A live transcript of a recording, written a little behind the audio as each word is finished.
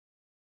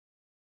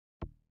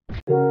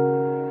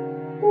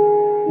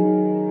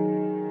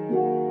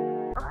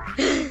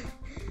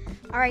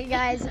Alright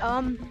guys,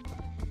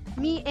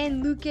 me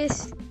and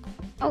Lucas,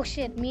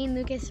 me and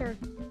Lucas are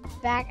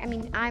back.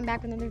 I'm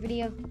back with another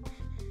video.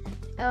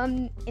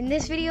 In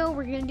this video,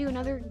 we're gonna do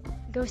another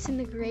Ghost in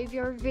the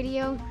Graveyard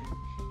video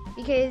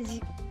because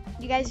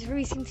you guys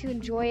really seem to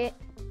enjoy it.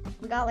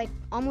 We got like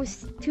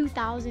almost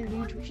 2,000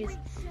 views, which is,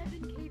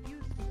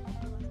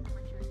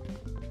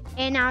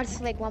 and now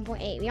it's like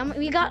 1.8.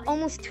 We got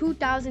almost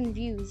 2,000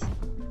 views.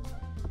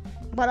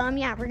 But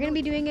yeah, we're gonna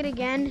be doing it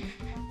again.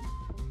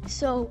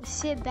 So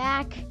sit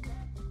back,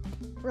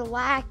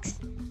 relax,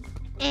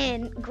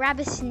 and grab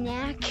a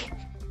snack,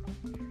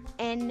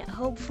 and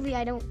hopefully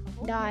I don't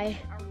die.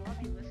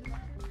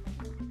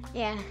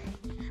 Yeah,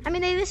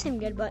 they listen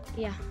good, but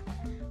yeah.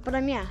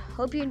 But yeah,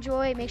 hope you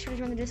enjoy. Make sure to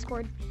join the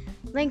Discord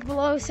link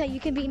below so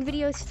you can be in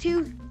videos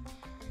too.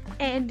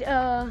 And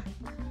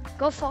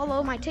go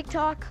follow my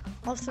TikTok,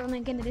 also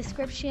link in the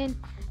description,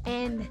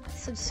 and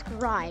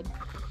subscribe.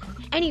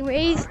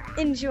 Anyways,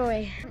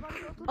 enjoy.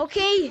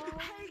 Okay,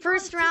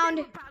 first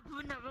round.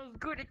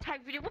 Good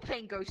attack video. We're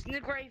playing Ghost in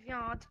the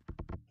Graveyard.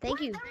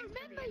 Thank you. I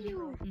remember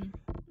you.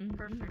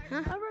 Perfect.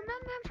 Huh? I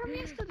remember him from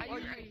yesterday.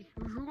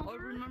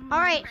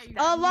 Alright,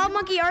 Law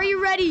Monkey, are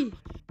you ready?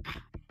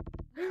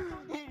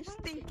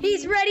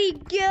 He's ready,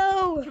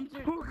 go!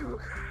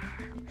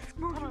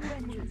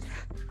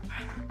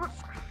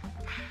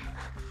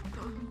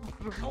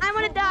 I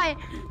wanna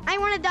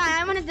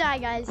die,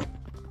 guys.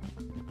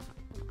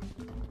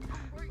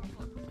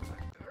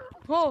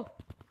 Oh.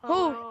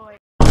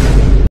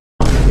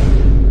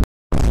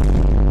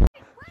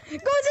 Go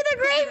to the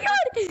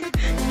graveyard!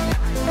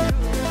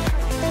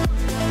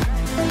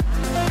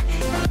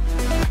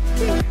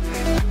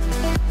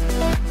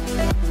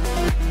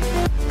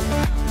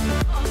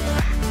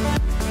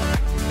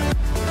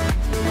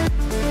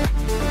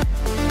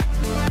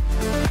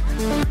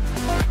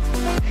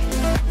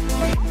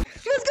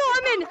 Let's go,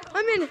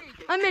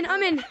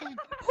 I'm in.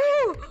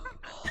 Woo.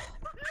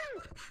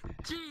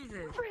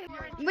 Jesus.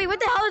 Wait, what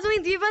the hell? There's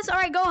only 3 of us?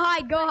 Alright, go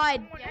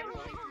hide.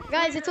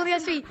 Guys, it's only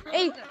us 3.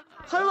 Hey,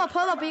 hold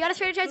up. We gotta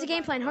strategize the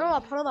game plan.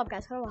 Hold up,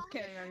 guys,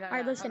 Okay.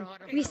 Alright, listen.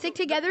 We stick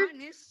together.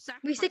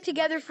 We stick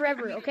together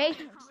forever, okay?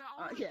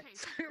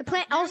 The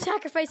plan, I'll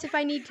sacrifice if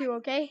I need to,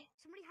 okay?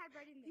 Somebody hide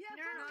right in there.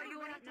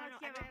 No.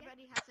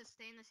 Everybody has to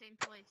stay in the same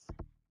place.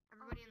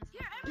 Everybody in the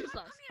same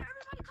place.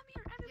 Everybody come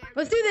here.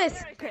 Let's do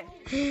this. Okay.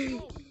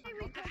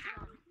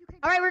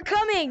 Alright, we're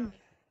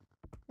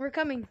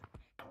coming.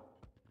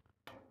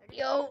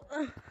 Yo.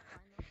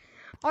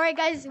 Alright,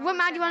 guys, what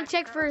map do you want to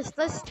check first?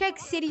 Let's check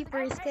city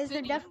first, because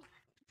they're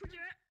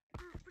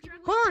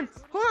Hold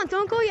on,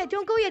 don't go yet.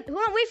 Hold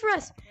on, wait for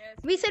us.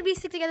 We said we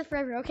stick together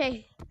forever,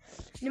 okay?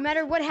 No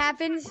matter what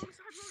happens,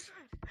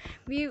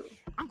 we'll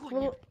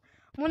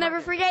never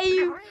forget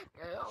you.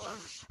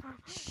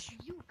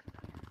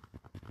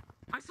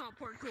 I saw a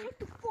parkour. What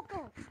the fuck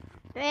up?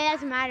 It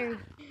doesn't matter.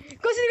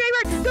 Go to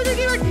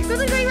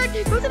the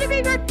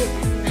graveyard!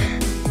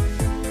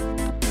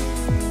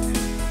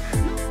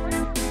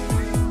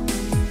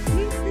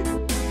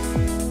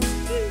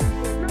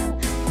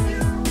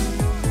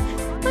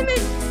 I'm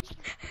in.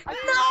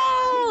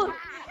 No!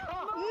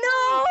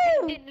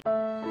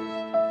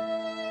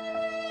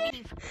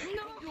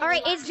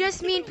 Alright, it's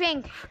just me and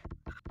Pink.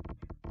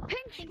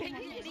 Pink did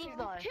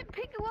live.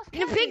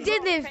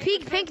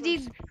 Pink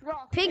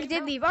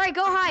did leave. Alright,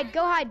 go hide.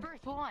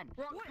 First one.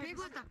 Pink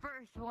was the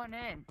first one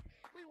in.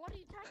 Wait, what are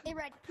you talking about? Hey,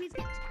 Red, please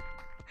get.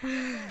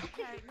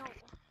 Okay, no.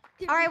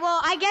 Alright,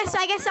 well, I guess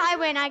I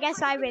win.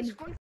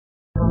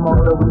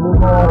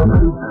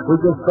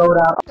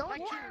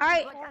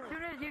 Alright,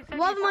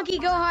 Love Monkey,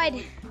 go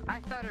hide. I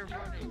started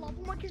running. The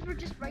lava monkeys were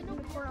just right in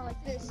the corner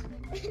like this.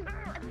 And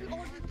we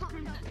all just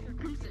popped out.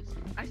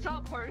 I saw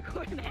a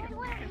parkour and I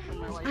ran from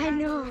the I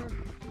know.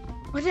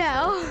 What the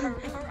hell?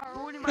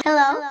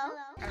 Hello?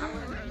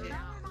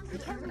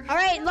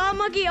 Alright, Law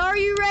Monkey, are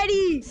you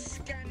ready?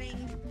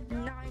 Scanning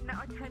 9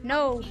 out of 10.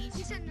 No.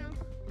 He said no.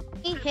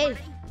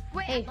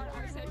 Hey.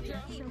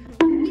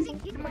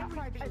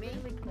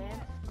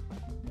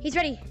 He's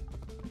ready.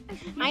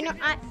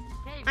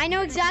 I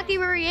know exactly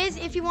where he is.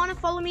 If you want to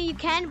follow me, you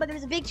can, but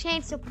there's a big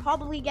chance he'll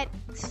probably get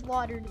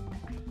slaughtered.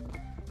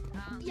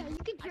 Yeah, you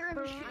can hear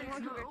him.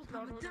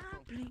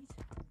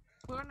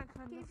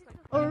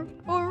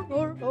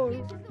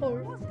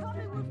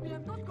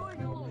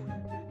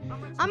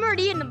 I'm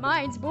already in the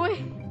mines,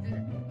 boy.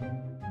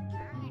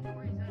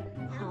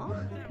 Huh?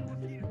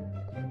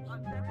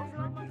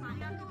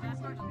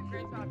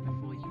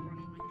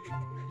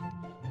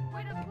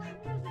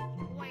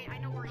 Wait, I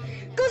know where he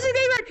is. Go to the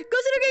graveyard! Go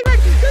to the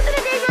graveyard!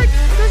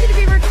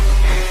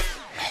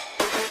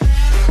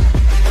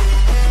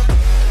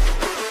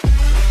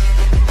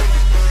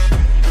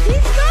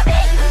 He's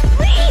coming!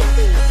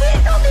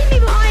 Please don't leave me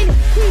behind!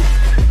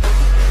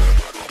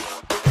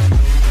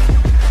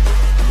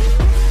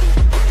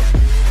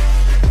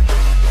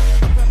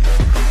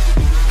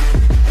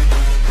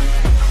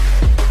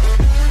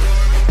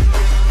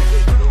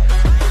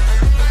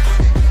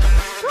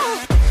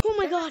 Oh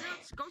my god!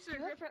 Go to the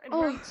griffin and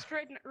run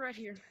straight right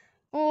here.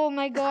 Oh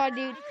my god,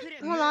 dude.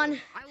 Hold on.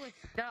 I was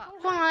stuck.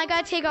 Hold on, I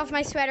gotta take off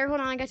my sweater. Hold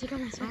on, I gotta take off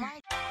my sweater.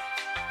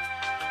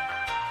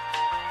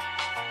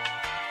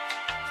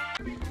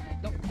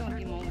 Don't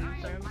be mom.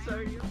 I'm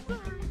sorry.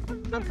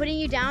 I'm putting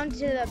you down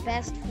to the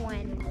best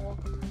friend.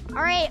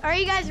 Alright, are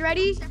you guys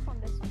ready?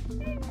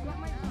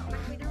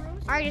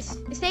 Alright,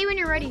 just say when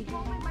you're ready.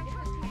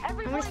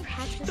 Everyone,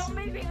 practice. don't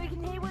make me. We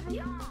can hit with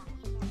it.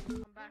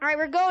 Alright,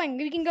 we're going.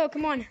 We can go.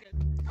 Come on.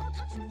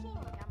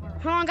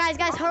 Hold on, guys.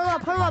 Hold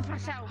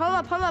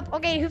up.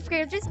 Okay, who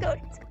forget? Just go.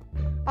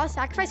 I'll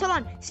sacrifice. Hold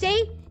on.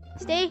 Stay.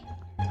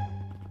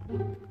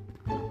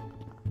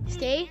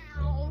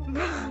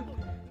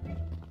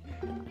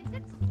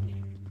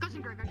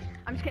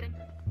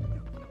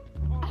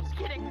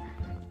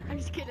 I'm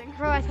just kidding.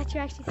 Bro, I thought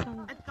you actually saw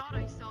them. I thought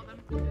I saw them.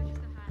 It was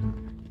just a hat.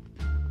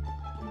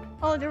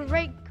 Oh, they're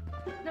right.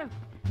 No.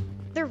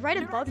 They're right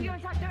above you.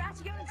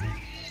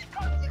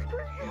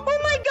 Oh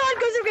my god,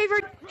 goes to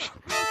Graveyard.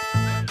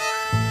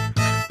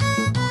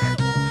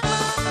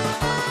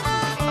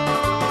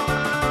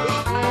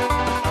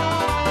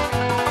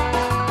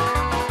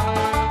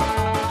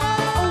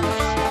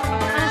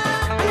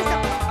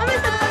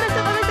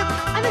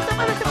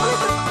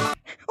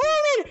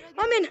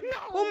 I'm in.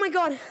 Oh my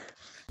god.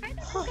 You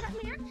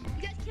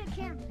guys can't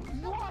camp.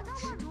 What?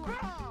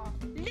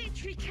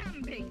 Literally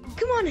camping.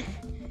 Come on.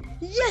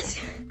 Yes.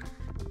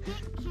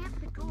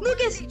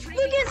 Lucas.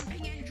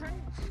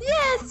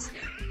 Yes.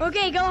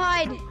 Okay, go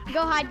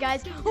hide,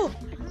 guys. Oh.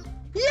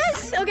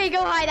 Yes. Okay,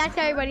 go hide. That's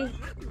everybody.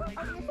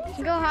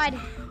 Go hide.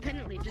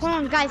 Hold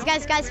on, guys.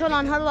 Hold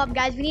on. Huddle up,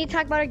 guys. We need to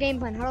talk about our game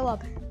plan. Huddle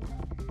up.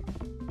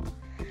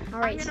 All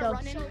right, so.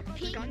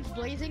 Guns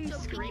blazing,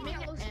 screaming,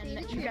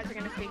 and you guys are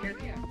gonna figure.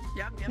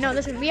 No,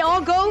 listen. We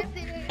all go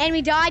and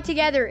we die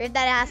together if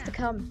that has to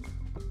come.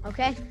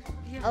 Okay.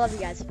 I love you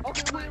guys.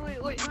 Okay,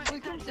 wait.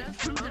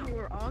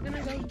 We're all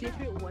gonna go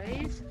different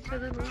ways, so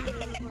then we're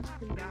gonna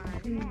fucking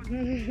die.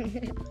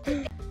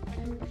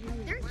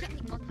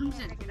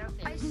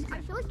 I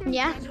feel like there's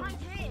Yeah.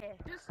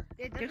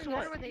 It Guess doesn't what?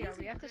 matter where they are.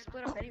 We have to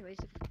split up anyways.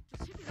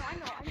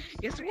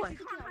 Guess what?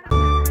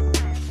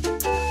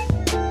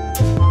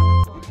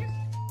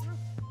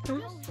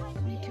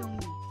 You kill me.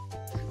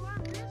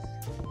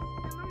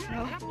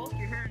 No. Both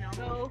your hair now.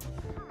 No.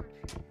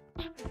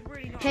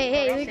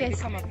 Hey,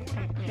 Lucas. Come on.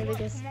 Hey,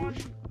 Lucas.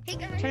 Hey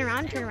guys. Turn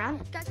around.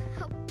 Guys,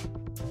 help.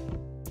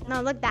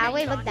 No, look that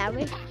way.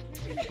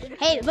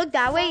 Hey, look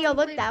that way. Yo,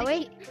 look that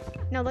way.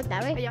 No, look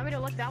that way. You want me to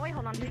look that way?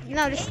 Hold on.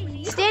 No, just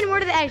stand more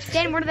to the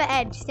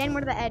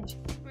edge.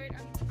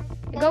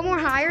 Go more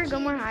higher.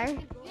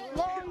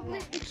 Long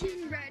live the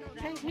king, Red.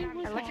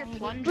 I like your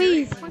plunger.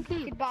 Please.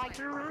 Goodbye.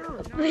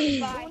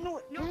 Please.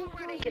 No,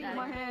 Get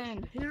my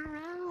hand. Hit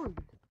around.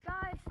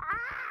 guys.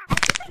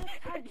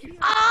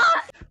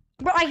 Ah!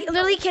 Bro, I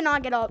literally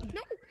cannot get up.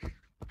 No.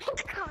 Oh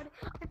god,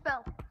 I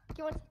fell.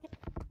 Give us.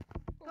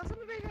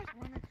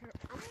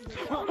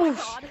 Oh my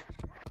god.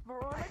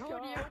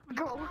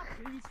 Go.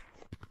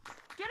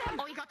 Get him.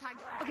 Oh, he got tagged.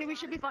 Okay, we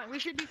should be fine.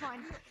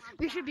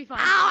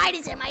 Ow, I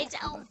just hit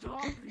myself. You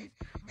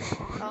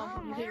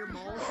hit your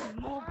balls.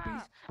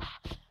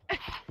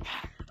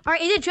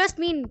 Alright, is it just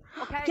me?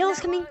 Yellow's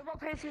coming.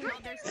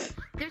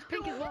 There's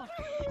pink as well.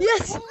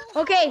 Yes.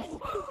 Okay,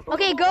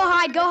 go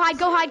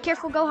hide.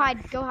 Careful, go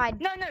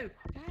hide. No.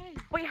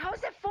 Wait,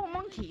 how's that 4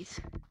 monkeys?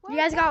 You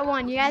guys got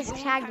one. You guys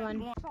tagged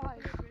one.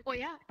 Oh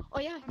yeah.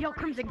 Yo,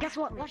 Crimson, guess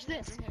what? Watch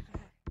this.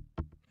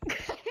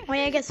 Oh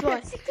yeah, guess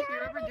what? You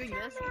remember doing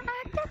this?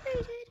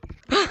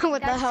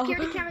 What the hell?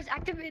 Security cameras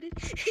activated.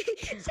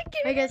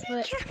 I guess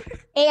what?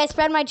 Hey, I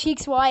spread my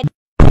cheeks wide.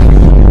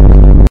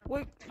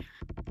 Wait.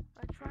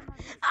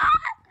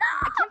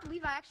 I can't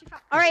believe I actually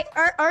found. All right,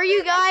 are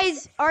you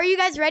guys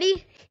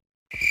ready?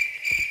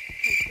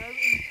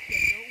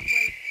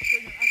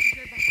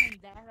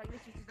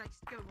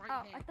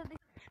 Oh, I thought they.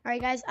 All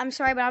right, guys. I'm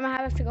sorry, but I'm gonna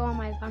have to go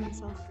by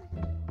myself.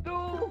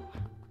 No.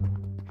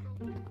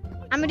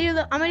 I'm gonna do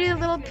the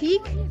little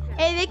peek.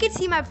 Hey, they can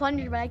see my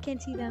plunger, but I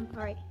can't see them.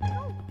 All right.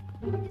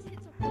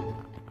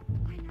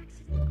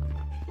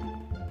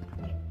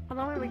 Hold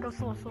on, wait, go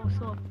slow.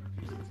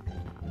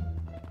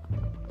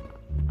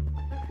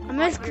 I'm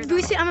gonna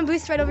boost it. I'm gonna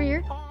boost right over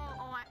here.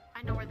 Oh,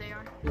 I know where they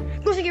are.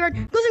 Goes in graveyard.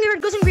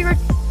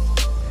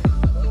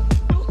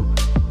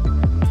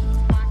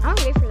 I'm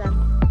gonna wait for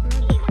them.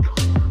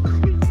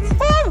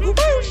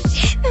 Oh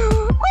shit!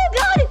 Oh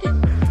god!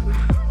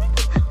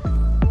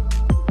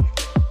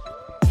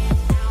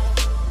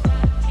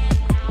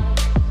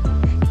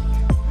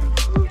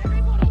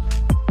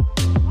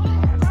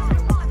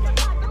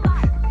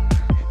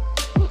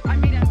 I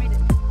made it.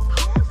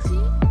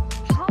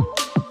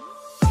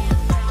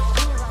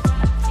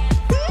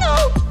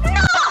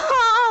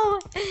 No!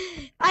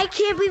 I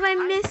can't believe I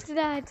missed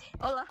that.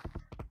 Hola.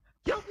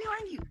 Yo,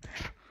 behind you.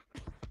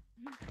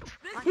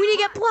 We need to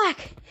get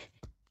black.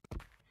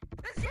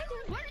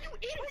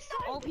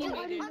 What are you in? I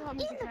didn't know how to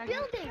tag you.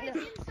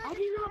 I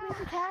didn't know how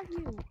to tag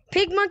you.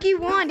 Pink monkey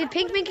won. Did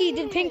Pink?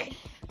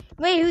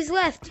 Wait, who's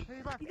left?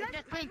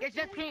 It's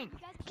just pink.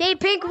 Okay,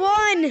 Pink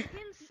won.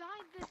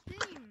 Inside the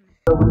thing.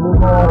 We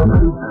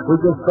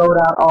just sold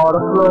out all the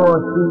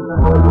floors.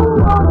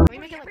 Can we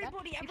make it like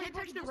that? You can't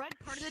touch the red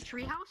part of the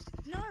treehouse?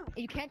 No.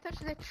 You can't touch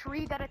the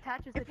tree that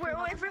attaches the If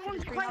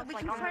everyone's quiet, we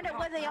can find out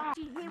where they are.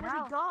 Here, where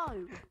they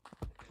go.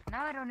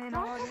 Now I don't even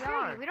know where they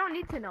are. We don't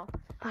need to know.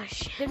 Oh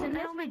shit. There's an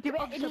element of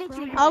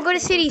surprise. I'll go to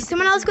cities.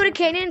 Someone else go to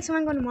Canaan.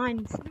 Someone go to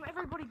mines. No,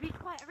 everybody be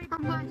quiet.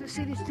 Everybody. I'm going to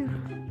cities too.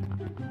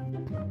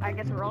 I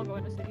guess we're all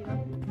going to cities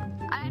though.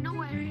 I know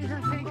where it is.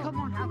 Okay, come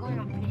on. I'm going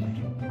on pink.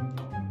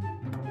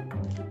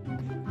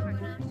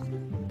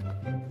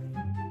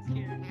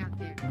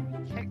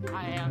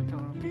 I am too.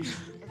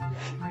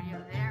 Are you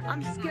there?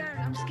 I'm scared.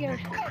 I'm scared.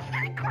 Go.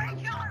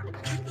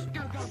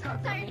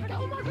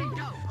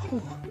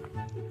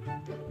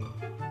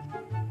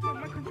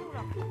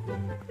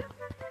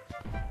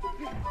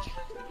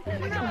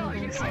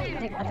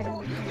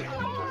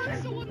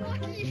 So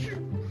unlucky.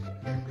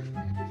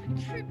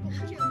 Triple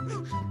kill.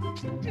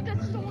 Dude,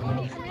 that's so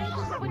unlucky.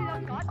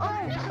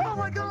 Oh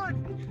my god.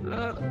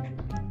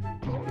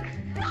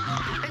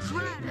 It's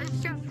red. It's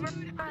just red.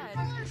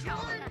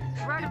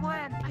 Red win.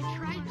 I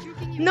tried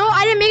juking you. No,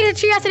 I didn't make it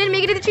to the treehouse. I didn't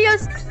make it to the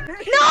treehouse.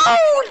 No!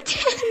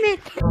 Damn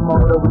it!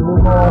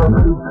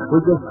 We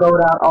just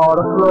sold out all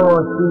the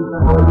floors.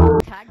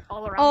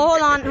 Oh,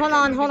 hold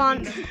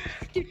on.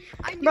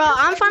 Bro,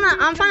 I'm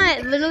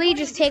trying to literally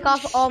just take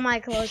off all my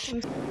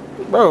clothes.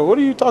 Bro, what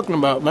are you talking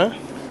about, man?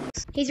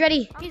 He's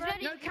ready.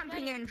 No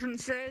camping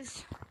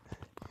entrances.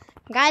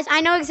 Guys,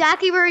 I know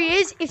exactly where he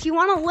is. If you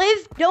want to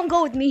live, don't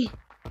go with me.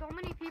 So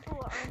many people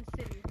are in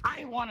city.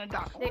 I wanna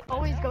die. They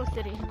always go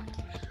city.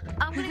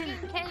 I'm gonna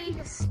get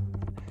caves.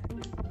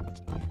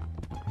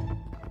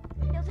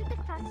 Feels like the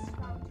fastest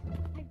round.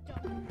 I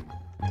don't.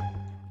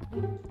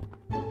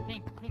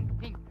 Pink.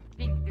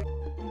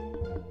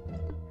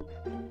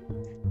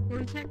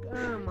 Wanna check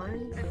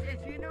mines?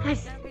 If you know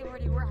exactly where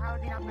you were, how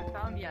have you not been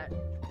found yet?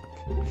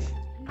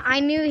 I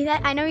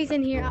know he's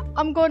in here.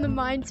 I'm going to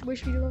mines.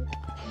 Wish me luck.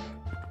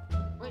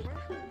 Wait,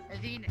 is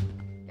he?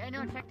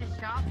 Anyone check the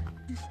shop?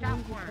 Stop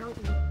work.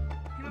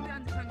 He went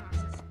behind the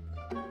sunglasses.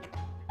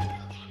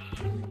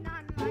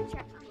 Not in my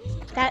check.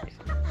 That.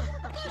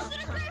 I'm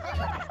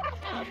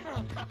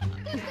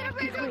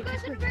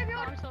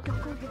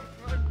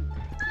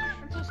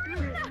so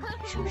scared.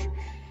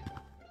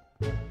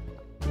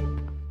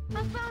 I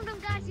found him,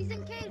 guys. He's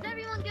in caves.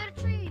 Everyone go to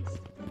trees.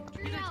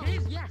 Tree house.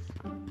 Caves, yes.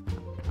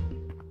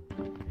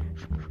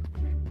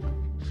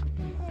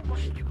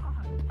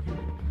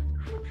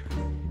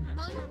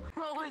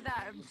 What was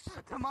that?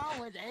 Tomorrow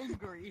was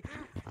angry.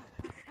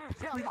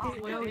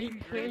 Tomorrow was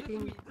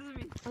angry.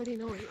 I already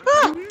know it.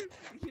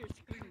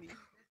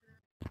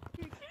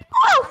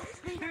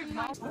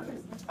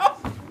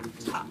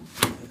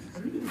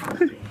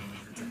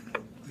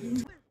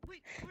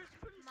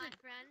 My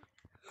friend.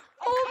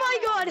 Oh my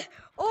god!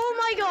 Oh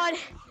my god!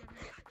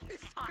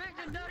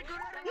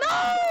 No!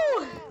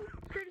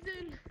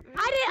 I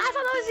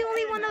thought that was the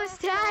only one that was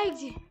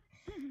tagged.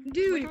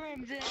 Dude,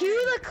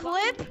 cue the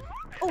clip.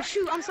 Oh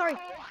shoot! I'm sorry.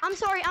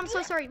 I'm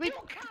so sorry. Wait.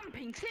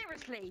 Camping,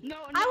 seriously.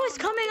 No, I was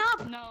coming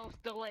up. No,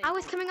 delay. I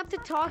was coming up to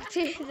talk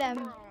to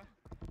them.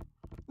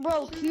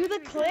 Bro, cue the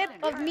clip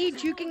of me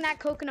juking that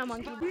coconut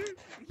monkey.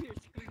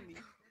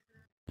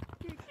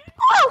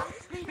 Oh!